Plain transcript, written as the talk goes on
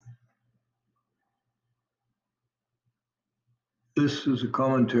This is a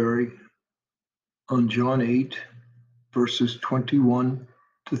commentary on John 8, verses 21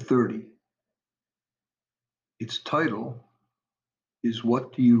 to 30. Its title is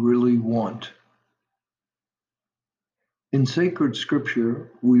What Do You Really Want? In sacred scripture,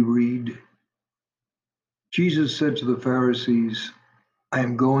 we read, Jesus said to the Pharisees, I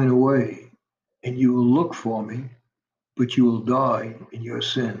am going away, and you will look for me, but you will die in your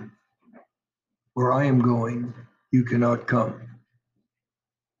sin. Where I am going, you cannot come.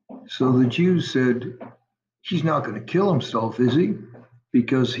 So the Jews said, he's not going to kill himself, is he?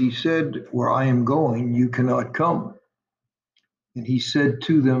 Because he said, where I am going, you cannot come. And he said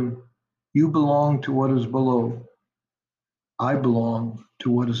to them, you belong to what is below. I belong to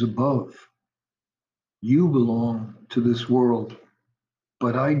what is above. You belong to this world,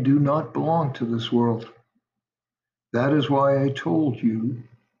 but I do not belong to this world. That is why I told you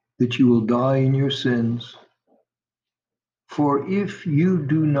that you will die in your sins. For if you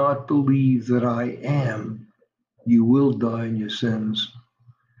do not believe that I am, you will die in your sins.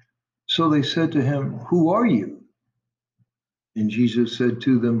 So they said to him, who are you? And Jesus said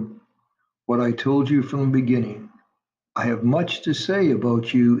to them, what I told you from the beginning. I have much to say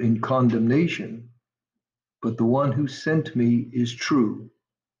about you in condemnation, but the one who sent me is true,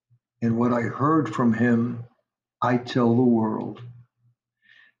 and what I heard from him, I tell the world.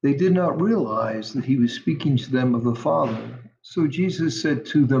 They did not realize that he was speaking to them of the Father. So Jesus said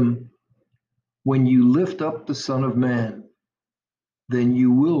to them, when you lift up the Son of Man, then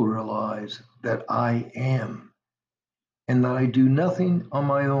you will realize that I am, and that I do nothing on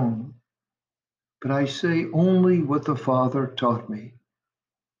my own, but I say only what the Father taught me.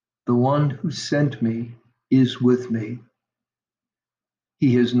 The one who sent me is with me.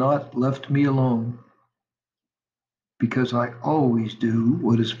 He has not left me alone, because I always do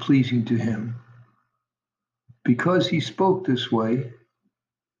what is pleasing to him. Because he spoke this way,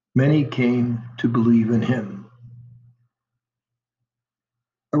 many came to believe in him.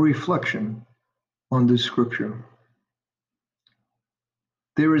 A reflection on this scripture.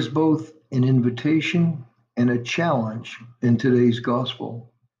 There is both an invitation and a challenge in today's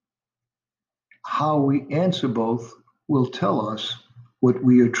gospel. How we answer both will tell us what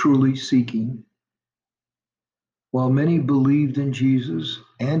we are truly seeking. While many believed in Jesus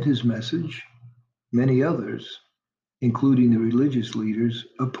and his message, many others, including the religious leaders,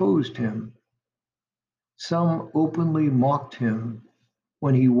 opposed him. Some openly mocked him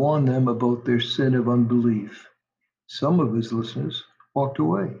when he warned them about their sin of unbelief. Some of his listeners walked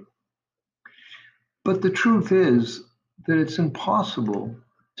away. But the truth is that it's impossible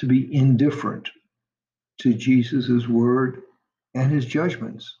to be indifferent to Jesus' word and his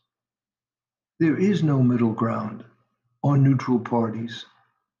judgments. There is no middle ground or neutral parties.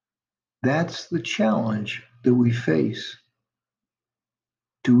 That's the challenge that we face.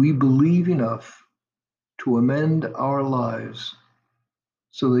 Do we believe enough to amend our lives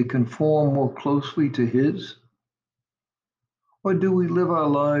so they conform more closely to his? Or do we live our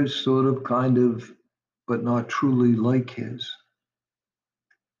lives sort of, kind of, but not truly like his?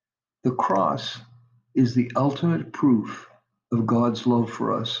 The cross is the ultimate proof of God's love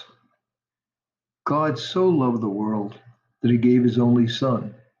for us. God so loved the world that he gave his only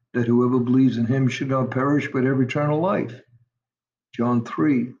Son, that whoever believes in him should not perish but have eternal life. John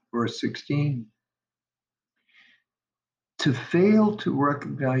 3, verse 16. To fail to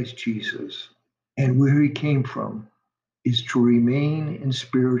recognize Jesus and where he came from is to remain in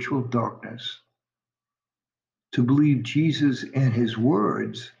spiritual darkness. To believe Jesus and his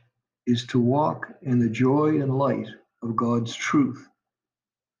words is to walk in the joy and light of God's truth.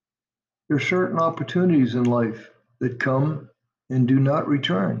 There are certain opportunities in life that come and do not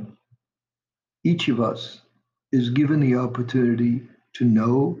return. Each of us is given the opportunity to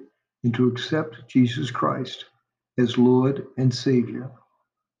know and to accept Jesus Christ as Lord and Savior.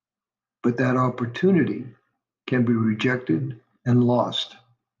 But that opportunity can be rejected and lost.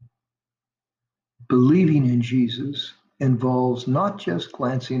 Believing in Jesus involves not just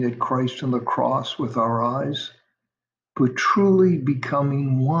glancing at Christ on the cross with our eyes, but truly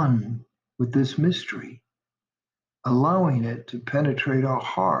becoming one with this mystery, allowing it to penetrate our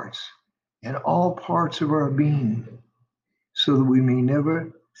hearts and all parts of our being, so that we may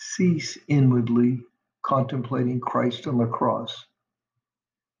never cease inwardly contemplating Christ on the cross.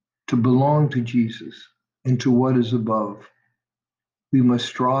 To belong to Jesus and to what is above, we must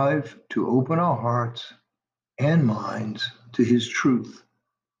strive to open our hearts and minds to his truth,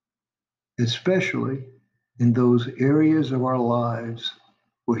 especially in those areas of our lives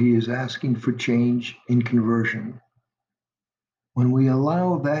where he is asking for change and conversion. When we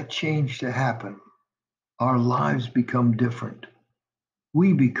allow that change to happen, our lives become different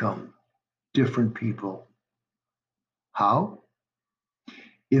we become different people. How?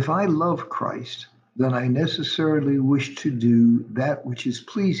 If I love Christ, then I necessarily wish to do that which is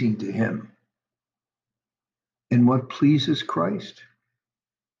pleasing to him. And what pleases Christ?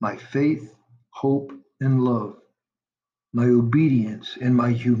 My faith, hope, and love, my obedience and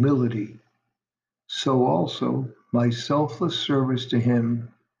my humility. So also my selfless service to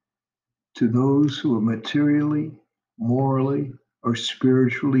him, to those who are materially, morally, or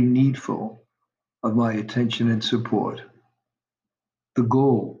spiritually needful of my attention and support. The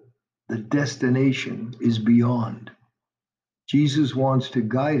goal, the destination is beyond. Jesus wants to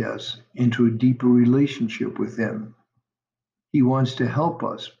guide us into a deeper relationship with him. He wants to help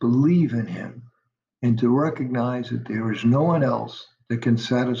us believe in him and to recognize that there is no one else that can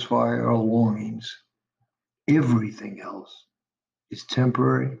satisfy our longings. Everything else is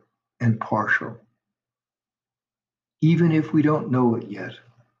temporary and partial. Even if we don't know it yet,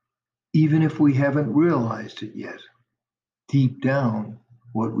 even if we haven't realized it yet, deep down,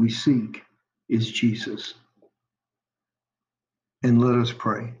 what we seek is Jesus. And let us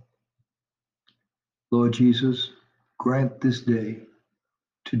pray. Lord Jesus, grant this day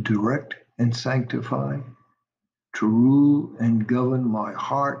to direct and sanctify, to rule and govern my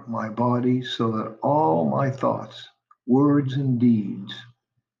heart, my body, so that all my thoughts, words, and deeds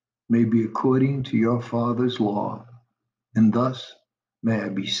may be according to your Father's law, and thus may I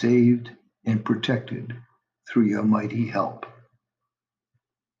be saved and protected through your mighty help.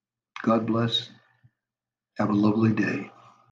 God bless. Have a lovely day.